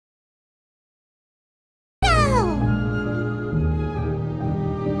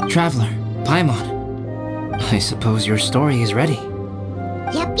Traveler, Paimon. I suppose your story is ready.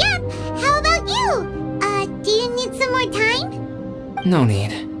 Yep. How about you? Do you need some more time? No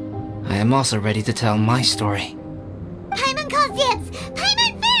need. I am also ready to tell my story. Paimon calls dibs!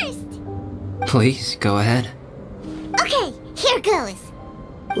 Paimon first! Please, go ahead. Okay, here goes.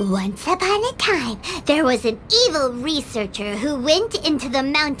 Once upon a time, there was an evil researcher who went into the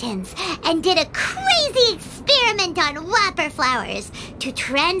mountains and did a crazy experiment on whopper flowers to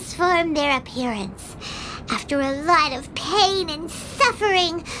transform their appearance. After a lot of pain and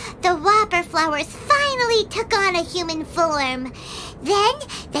suffering, the whopper flowers finally took on a human form. Then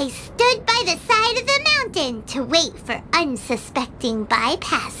they stood by the side of the mountain to wait for unsuspecting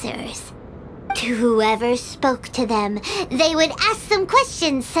bypassers. To whoever spoke to them, they would ask some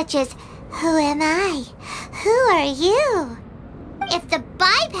questions such as, "Who am I? Who are you?" If the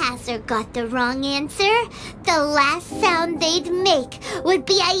bypasser got the wrong answer, the last sound they'd make would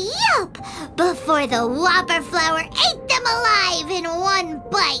be a yelp before the whopper flower ate them alive in one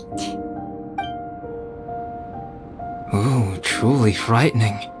bite. Ooh, truly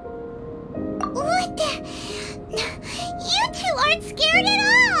frightening. What the? You two aren't scared at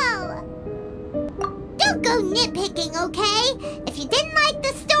all! Don't go nitpicking, okay? If you didn't like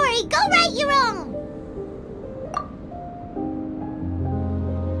the story, go write your own!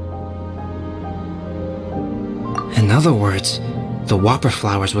 In other words, the whopper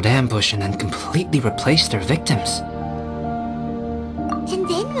flowers would ambush and then completely replace their victims. And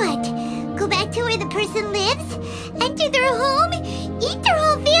then what? Go back to where the person lives? Enter their home? Eat their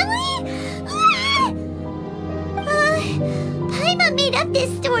whole family? Paimon made up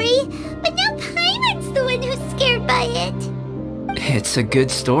this story, but now Paimon's the one who's scared by it. It's a good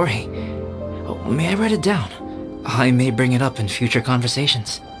story. Oh, may I write it down? I may bring it up in future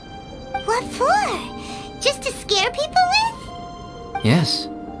conversations. What for? Just to scare people with? Yes.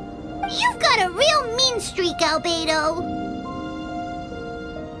 You've got a real mean streak, Albedo.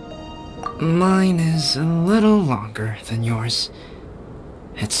 Mine is a little longer than yours.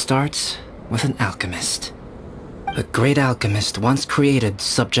 It starts with an alchemist. A great alchemist once created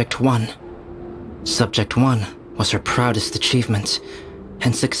Subject 1. Subject 1 was her proudest achievement,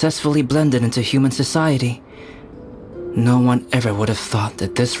 and successfully blended into human society. No one ever would have thought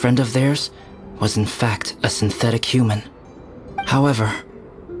that this friend of theirs was in fact a synthetic human. However,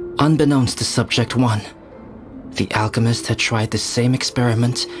 unbeknownst to Subject 1, the alchemist had tried the same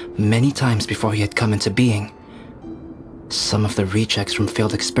experiment many times before he had come into being. Some of the rejects from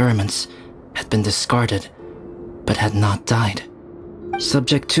failed experiments had been discarded, but had not died.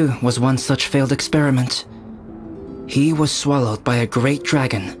 Subject 2 was one such failed experiment. He was swallowed by a great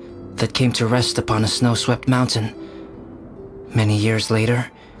dragon that came to rest upon a snow-swept mountain. Many years later,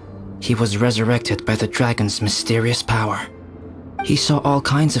 he was resurrected by the dragon's mysterious power. He saw all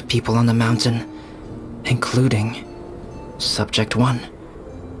kinds of people on the mountain, including Subject 1,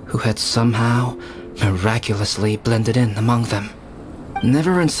 who had somehow miraculously blended in among them.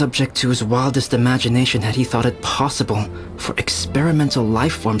 Never in Subject 2's wildest imagination had he thought it possible for experimental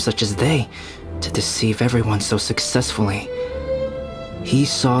life forms such as they to deceive everyone so successfully. He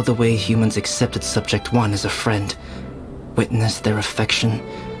saw the way humans accepted Subject 1 as a friend, witnessed their affection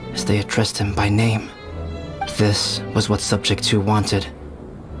as they addressed him by name. This was what Subject 2 wanted.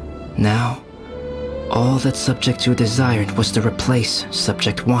 Now, all that Subject 2 desired was to replace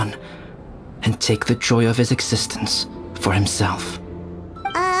Subject 1 and take the joy of his existence for himself.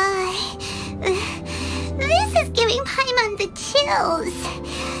 This is giving Paimon the chills.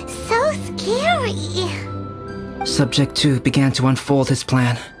 So scary. Subject 2 began to unfold his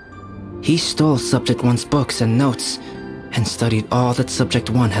plan. He stole Subject 1's books and notes and studied all that Subject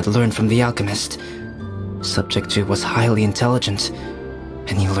 1 had learned from the alchemist. Subject 2 was highly intelligent,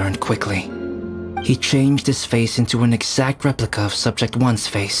 and he learned quickly. He changed his face into an exact replica of Subject 1's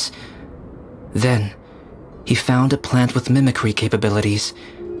face. Then, he found a plant with mimicry capabilities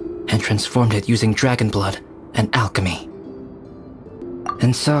and transformed it using dragon blood and alchemy.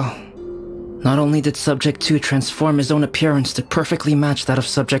 And so, not only did Subject 2 transform his own appearance to perfectly match that of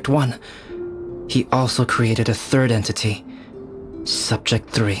Subject 1, he also created a third entity, Subject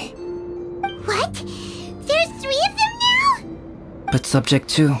 3. What? There's 3 of them now? But Subject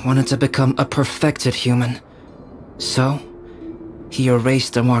 2 wanted to become a perfected human. So, he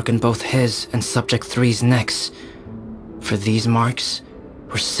erased a mark on both his and Subject 3's necks. For these marks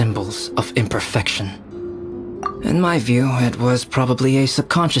were symbols of imperfection. In my view, it was probably a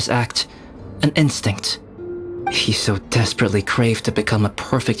subconscious act, an instinct. He so desperately craved to become a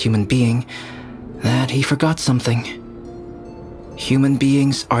perfect human being that he forgot something. Human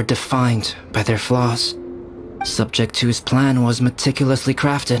beings are defined by their flaws. Subject 2's plan was meticulously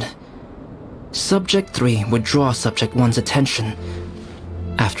crafted. Subject 3 would draw Subject 1's attention.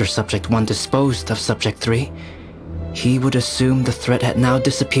 After Subject 1 disposed of Subject 3, he would assume the threat had now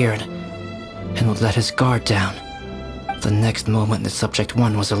disappeared and would let his guard down. The next moment that Subject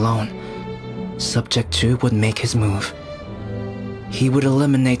 1 was alone, Subject 2 would make his move. He would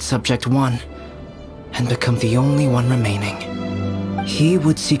eliminate Subject 1 and become the only one remaining. He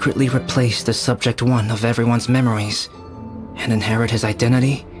would secretly replace the Subject 1 of everyone's memories and inherit his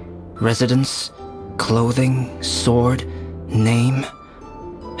identity, residence, clothing, sword, name,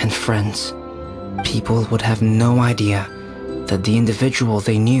 and friends. People would have no idea that the individual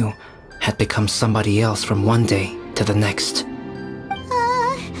they knew had become somebody else from one day to the next.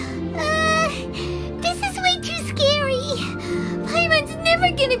 This is way too scary. Paimon's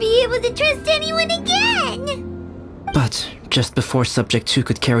never gonna be able to trust anyone again. But just before Subject 2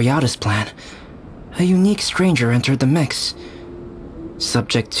 could carry out his plan, a unique stranger entered the mix.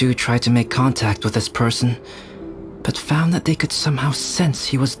 Subject 2 tried to make contact with this person, but found that they could somehow sense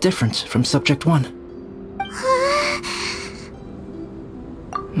he was different from Subject 1.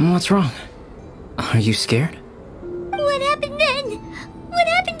 What's wrong? Are you scared? What happened then? What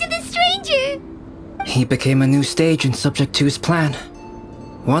happened to the stranger? He became a new stage in Subject 2's plan.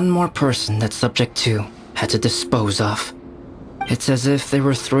 One more person that Subject 2 had to dispose of. It's as if there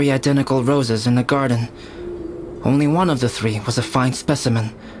were 3 identical roses in a garden. Only one of the 3 was a fine specimen,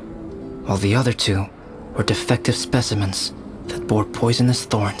 while the other 2 were defective specimens that bore poisonous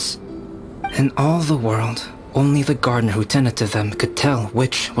thorns. In all the world, only the gardener who tended to them could tell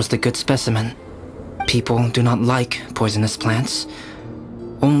which was the good specimen. People do not like poisonous plants.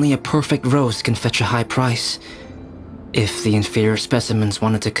 Only a perfect rose can fetch a high price. If the inferior specimens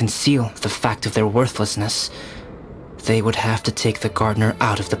wanted to conceal the fact of their worthlessness, they would have to take the gardener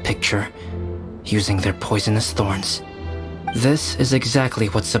out of the picture, using their poisonous thorns. This is exactly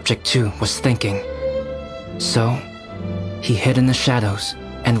what Subject 2 was thinking. So, he hid in the shadows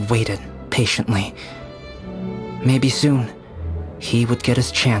and waited patiently. Maybe soon, he would get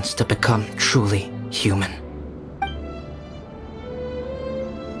his chance to become truly human.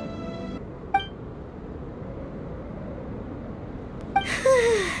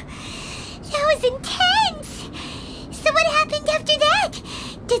 That was intense! So what happened after that?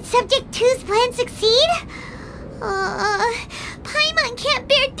 Did Subject 2's plan succeed? Paimon can't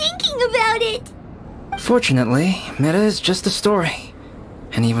bear thinking about it! Fortunately, it is just a story.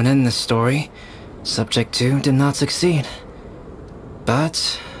 And even in this story, Subject 2 did not succeed.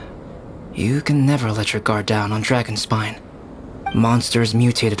 But you can never let your guard down on Dragonspine. Monsters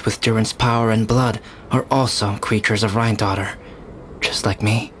mutated with Durin's power and blood are also creatures of Rhine-Daughter, just like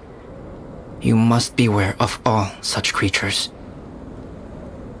me. You must beware of all such creatures.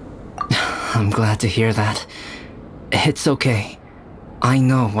 I'm glad to hear that. It's okay. I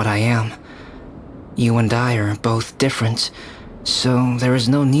know what I am. You and I are both different, so there is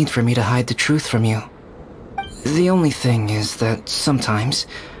no need for me to hide the truth from you. The only thing is that sometimes,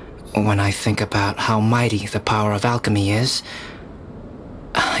 when I think about how mighty the power of alchemy is,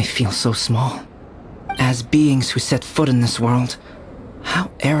 I feel so small. As beings who set foot in this world,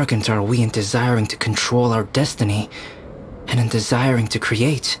 how arrogant are we in desiring to control our destiny and in desiring to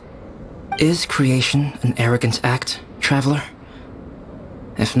create? Is creation an arrogant act, traveler?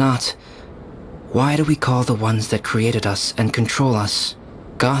 If not, why do we call the ones that created us and control us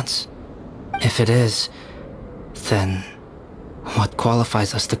gods? If it is, then what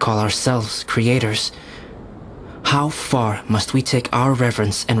qualifies us to call ourselves creators? How far must we take our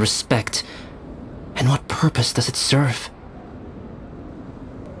reverence and respect, and what purpose does it serve?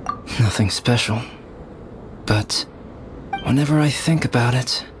 Nothing special, but whenever I think about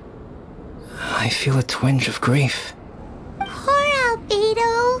it, I feel a twinge of grief. Poor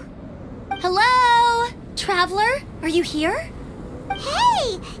Albedo. Hello? Traveler, are you here?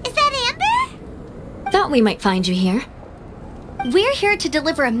 Hey, is that Amber? Thought we might find you here. We're here to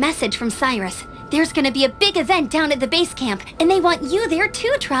deliver a message from Cyrus. There's gonna be a big event down at the base camp, and they want you there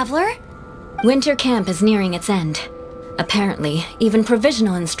too, Traveler. Winter camp is nearing its end. Apparently, even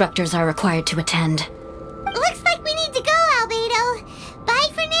provisional instructors are required to attend. Looks like we need to go, Albedo. Bye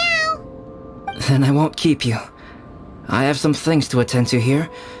for now. Then I won't keep you. I have some things to attend to here,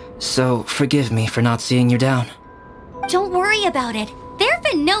 so forgive me for not seeing you down. Don't worry about it. There have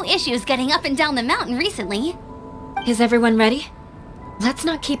been no issues getting up and down the mountain recently. Is everyone ready? Let's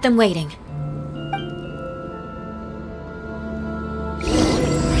not keep them waiting.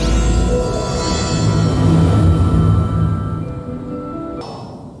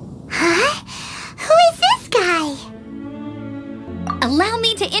 Huh? Who is this guy? Allow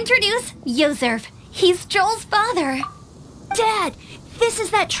me to introduce Yoserv. He's Joel's father. Dad, this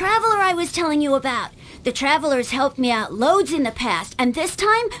is that traveler I was telling you about. The traveler's helped me out loads in the past, and this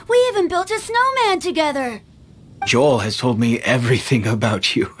time we even built a snowman together. Joel has told me everything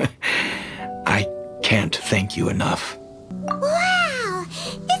about you. I can't thank you enough. Wow,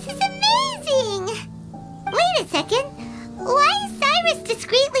 this is amazing! Wait a second. Why is Cyrus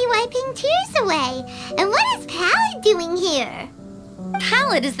discreetly wiping tears away? And what is Pallid doing here?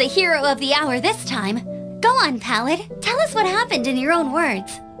 Pallid is the hero of the hour this time. Go on, Pallid. Tell us what happened in your own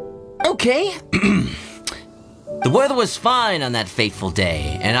words. Okay. The weather was fine on that fateful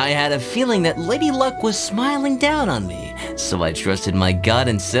day, and I had a feeling that Lady Luck was smiling down on me. So I trusted my gut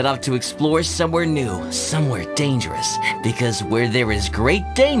and set off to explore somewhere new, somewhere dangerous. Because where there is great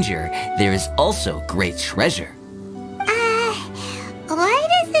danger, there is also great treasure. Why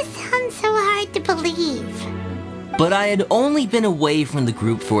does this sound so hard to believe? But I had only been away from the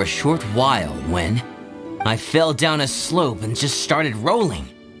group for a short while when I fell down a slope and just started rolling.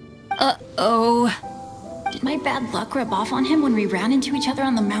 Uh-oh. Did my bad luck rub off on him when we ran into each other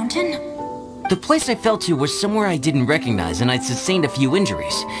on the mountain? The place I fell to was somewhere I didn't recognize, and I'd sustained a few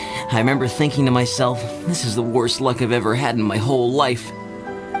injuries. I remember thinking to myself, this is the worst luck I've ever had in my whole life.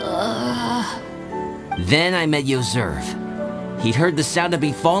 Then I met Yoserv. He'd heard the sound of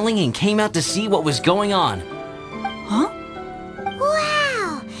me falling and came out to see what was going on. Huh?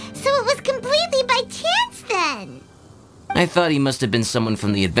 Wow, so it was completely by chance then. I thought he must have been someone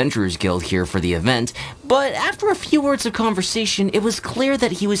from the Adventurers Guild here for the event, but after a few words of conversation, it was clear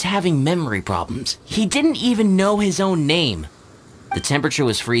that he was having memory problems. He didn't even know his own name. The temperature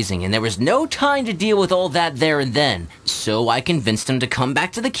was freezing, and there was no time to deal with all that there and then, so I convinced him to come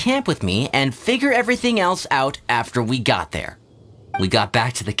back to the camp with me and figure everything else out after we got there. We got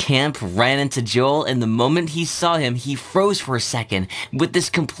back to the camp, ran into Joel, and the moment he saw him, he froze for a second with this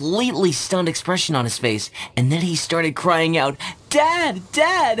completely stunned expression on his face, and then he started crying out, "Dad!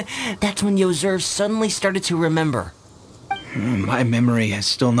 Dad!" That's when Yoserv suddenly started to remember. My memory has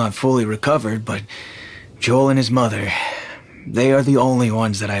still not fully recovered, but Joel and his mother, they are the only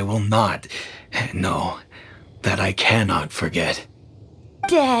ones that I will not, no, that I cannot forget.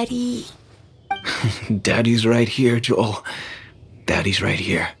 Daddy. Daddy's right here, Joel. Daddy's right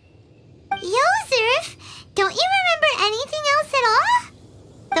here. Yoserv, don't you remember anything else at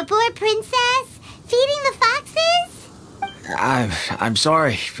all? The poor princess, feeding the foxes? I'm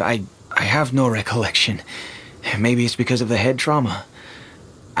sorry. I have no recollection. Maybe it's because of the head trauma.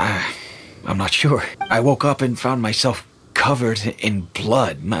 I'm not sure. I woke up and found myself covered in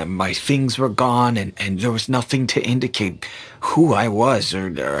blood. My things were gone, and there was nothing to indicate who I was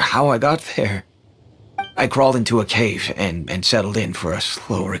or how I got there. I crawled into a cave and settled in for a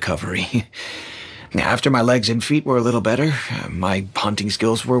slow recovery. After my legs and feet were a little better, my hunting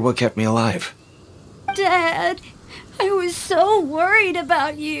skills were what kept me alive. Dad, I was so worried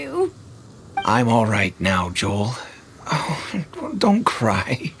about you. I'm all right now, Joel. Oh, don't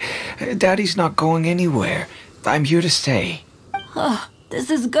cry. Daddy's not going anywhere. I'm here to stay. Oh,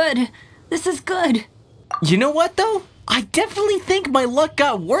 this is good. This is good. You know what, though? I definitely think my luck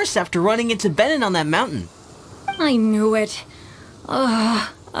got worse after running into Benin on that mountain. I knew it.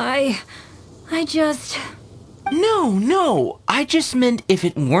 I just... No. I just meant if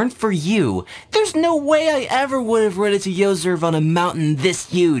it weren't for you, there's no way I ever would have run into Yoserv on a mountain this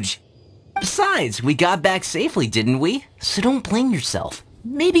huge. Besides, we got back safely, didn't we? So don't blame yourself.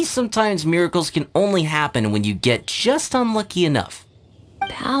 Maybe sometimes miracles can only happen when you get just unlucky enough.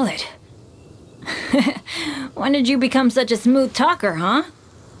 Pallid. When did you become such a smooth talker, huh?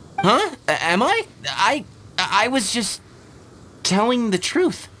 Huh? Am I? I was just telling the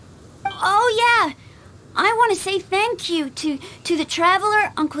truth. Oh, yeah. I want to say thank you to the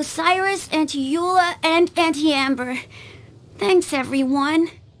Traveler, Uncle Cyrus, Auntie Eula, and Auntie Amber. Thanks, everyone.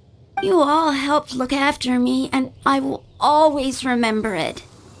 You all helped look after me, and I will always remember it.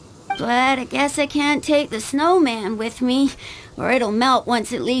 But I guess I can't take the snowman with me, or it'll melt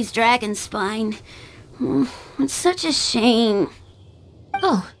once it leaves Dragonspine. It's such a shame.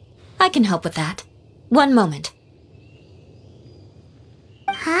 Oh, I can help with that. One moment.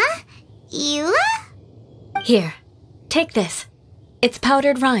 Huh? Eula? Here, take this. It's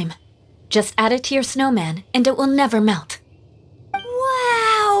powdered rime. Just add it to your snowman, and it will never melt.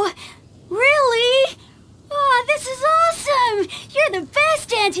 Wow! Really? Oh, this is awesome! You're the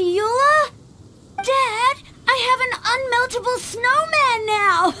best, Auntie Eula! Dad, I have an unmeltable snowman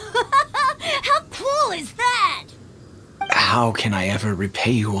now! How cool is that? How can I ever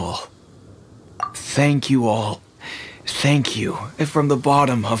repay you all? Thank you all. Thank you from the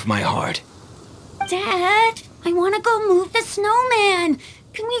bottom of my heart. Dad, I want to go move the snowman.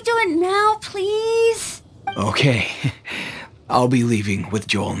 Can we do it now, please? Okay. I'll be leaving with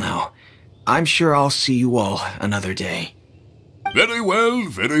Joel now. I'm sure I'll see you all another day. Very well,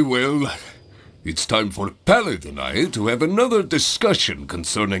 very well. It's time for Pallet and I to have another discussion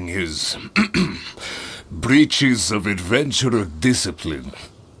concerning his breaches of adventurer discipline.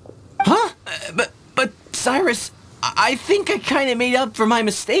 Huh? But Cyrus, I think I kind of made up for my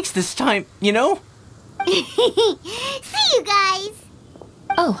mistakes this time, you know? See you guys!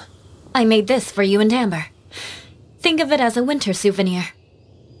 Oh, I made this for you and Amber. Think of it as a winter souvenir.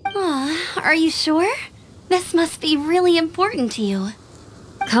 Aw, are you sure? This must be really important to you.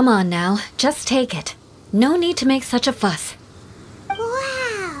 Come on now, just take it. No need to make such a fuss. Wow!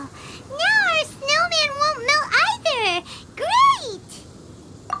 Now our snowman won't melt either! Great!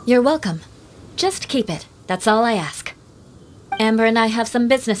 You're welcome. Just keep it, that's all I ask. Amber and I have some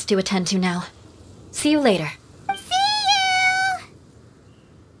business to attend to now. See you later. See you!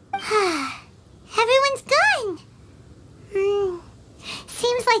 Everyone's gone.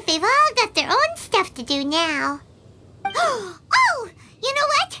 Seems like they've all got their own stuff to do now. Oh! You know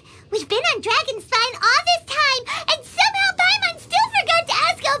what? We've been on Dragonspine all this time, and somehow Paimon still forgot to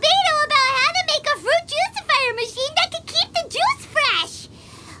ask Albedo about how to make a fruit juicifier machine that could keep the juice fresh.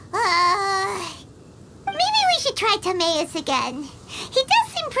 Maybe we should try Timaeus again. He does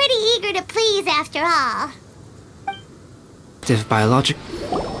seem pretty eager to please after all. Biologic.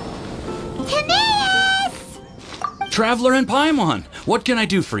 Timaeus! Traveler and Paimon, what can I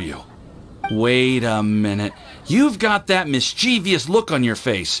do for you? Wait a minute. You've got that mischievous look on your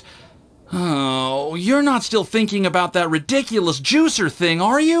face. Oh, you're not still thinking about that ridiculous juicer thing,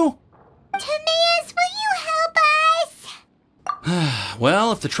 are you? Timaeus, will you help us?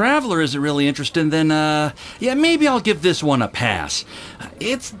 Well, if the Traveler isn't really interested, then, yeah, maybe I'll give this one a pass.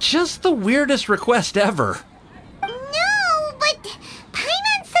 It's just the weirdest request ever. No, but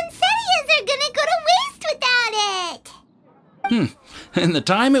Paimon's Sunsetias are gonna go to waste without it. And the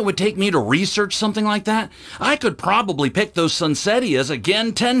time it would take me to research something like that, I could probably pick those Sunsetias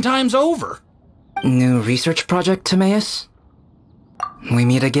again 10 times over. New research project, Timaeus? We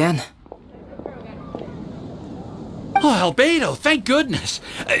meet again. Oh, Albedo, thank goodness.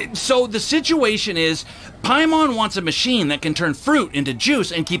 So the situation is, Paimon wants a machine that can turn fruit into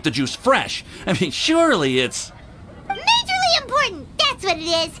juice and keep the juice fresh. I mean, surely it's... Majorly important, that's what it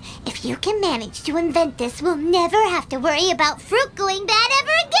is. If you can manage to invent this, we'll never have to worry about fruit going bad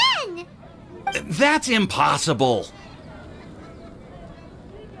ever again. That's impossible.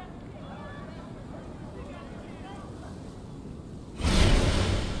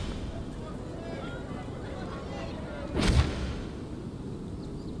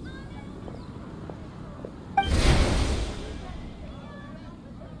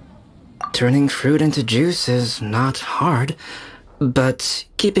 Turning fruit into juice is not hard, but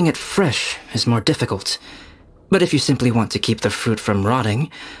keeping it fresh is more difficult. But if you simply want to keep the fruit from rotting,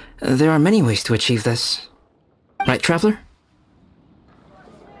 there are many ways to achieve this. Right, Traveler?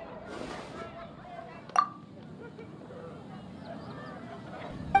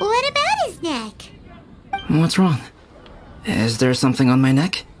 What about his neck? What's wrong? Is there something on my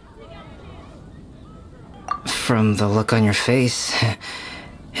neck? From the look on your face,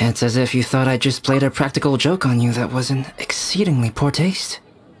 it's as if you thought I just played a practical joke on you that was in exceedingly poor taste.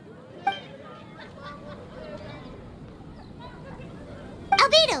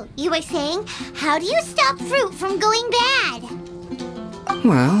 Albedo, you were saying, how do you stop fruit from going bad?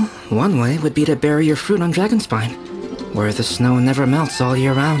 Well, one way would be to bury your fruit on Dragonspine, where the snow never melts all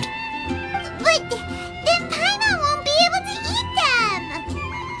year round. But then Paimon won't be able to eat them!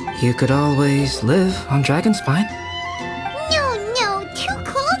 You could always live on Dragonspine. No, too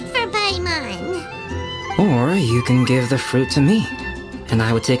cold for Paimon. Or you can give the fruit to me, and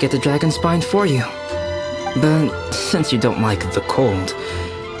I would take it to Dragonspine for you. But since you don't like the cold,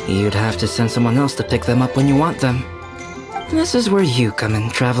 you'd have to send someone else to pick them up when you want them. This is where you come in,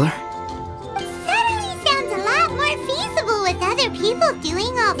 Traveler. Suddenly sounds a lot more feasible with other people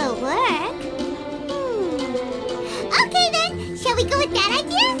doing all the work. Okay then, shall we go with that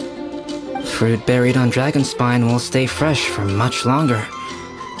idea? Fruit buried on Dragonspine will stay fresh for much longer.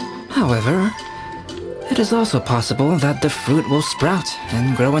 However, it is also possible that the fruit will sprout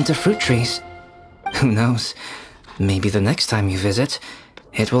and grow into fruit trees. Who knows? Maybe the next time you visit,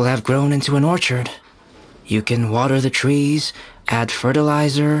 it will have grown into an orchard. You can water the trees, add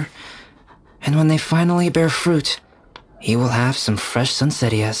fertilizer, and when they finally bear fruit, you will have some fresh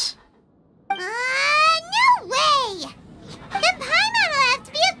Sunsetias. No way! Then Paimon will have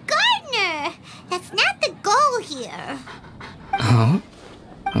to be a gardener! That's not the goal here. Oh?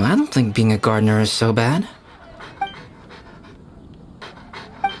 Well, I don't think being a gardener is so bad.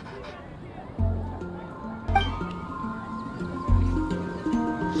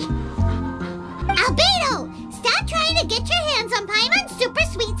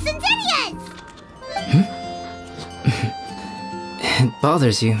 It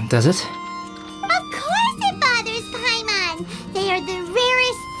bothers you, does it? Of course it bothers Paimon! They are the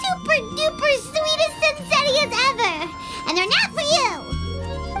rarest, super-duper sweetest Sensetias ever! And they're not for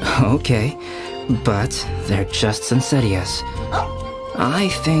you! Okay, but they're just Sensetias. I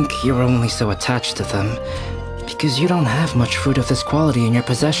think you're only so attached to them because you don't have much fruit of this quality in your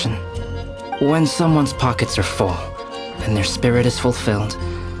possession. When someone's pockets are full and their spirit is fulfilled,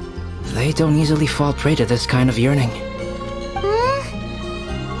 they don't easily fall prey to this kind of yearning.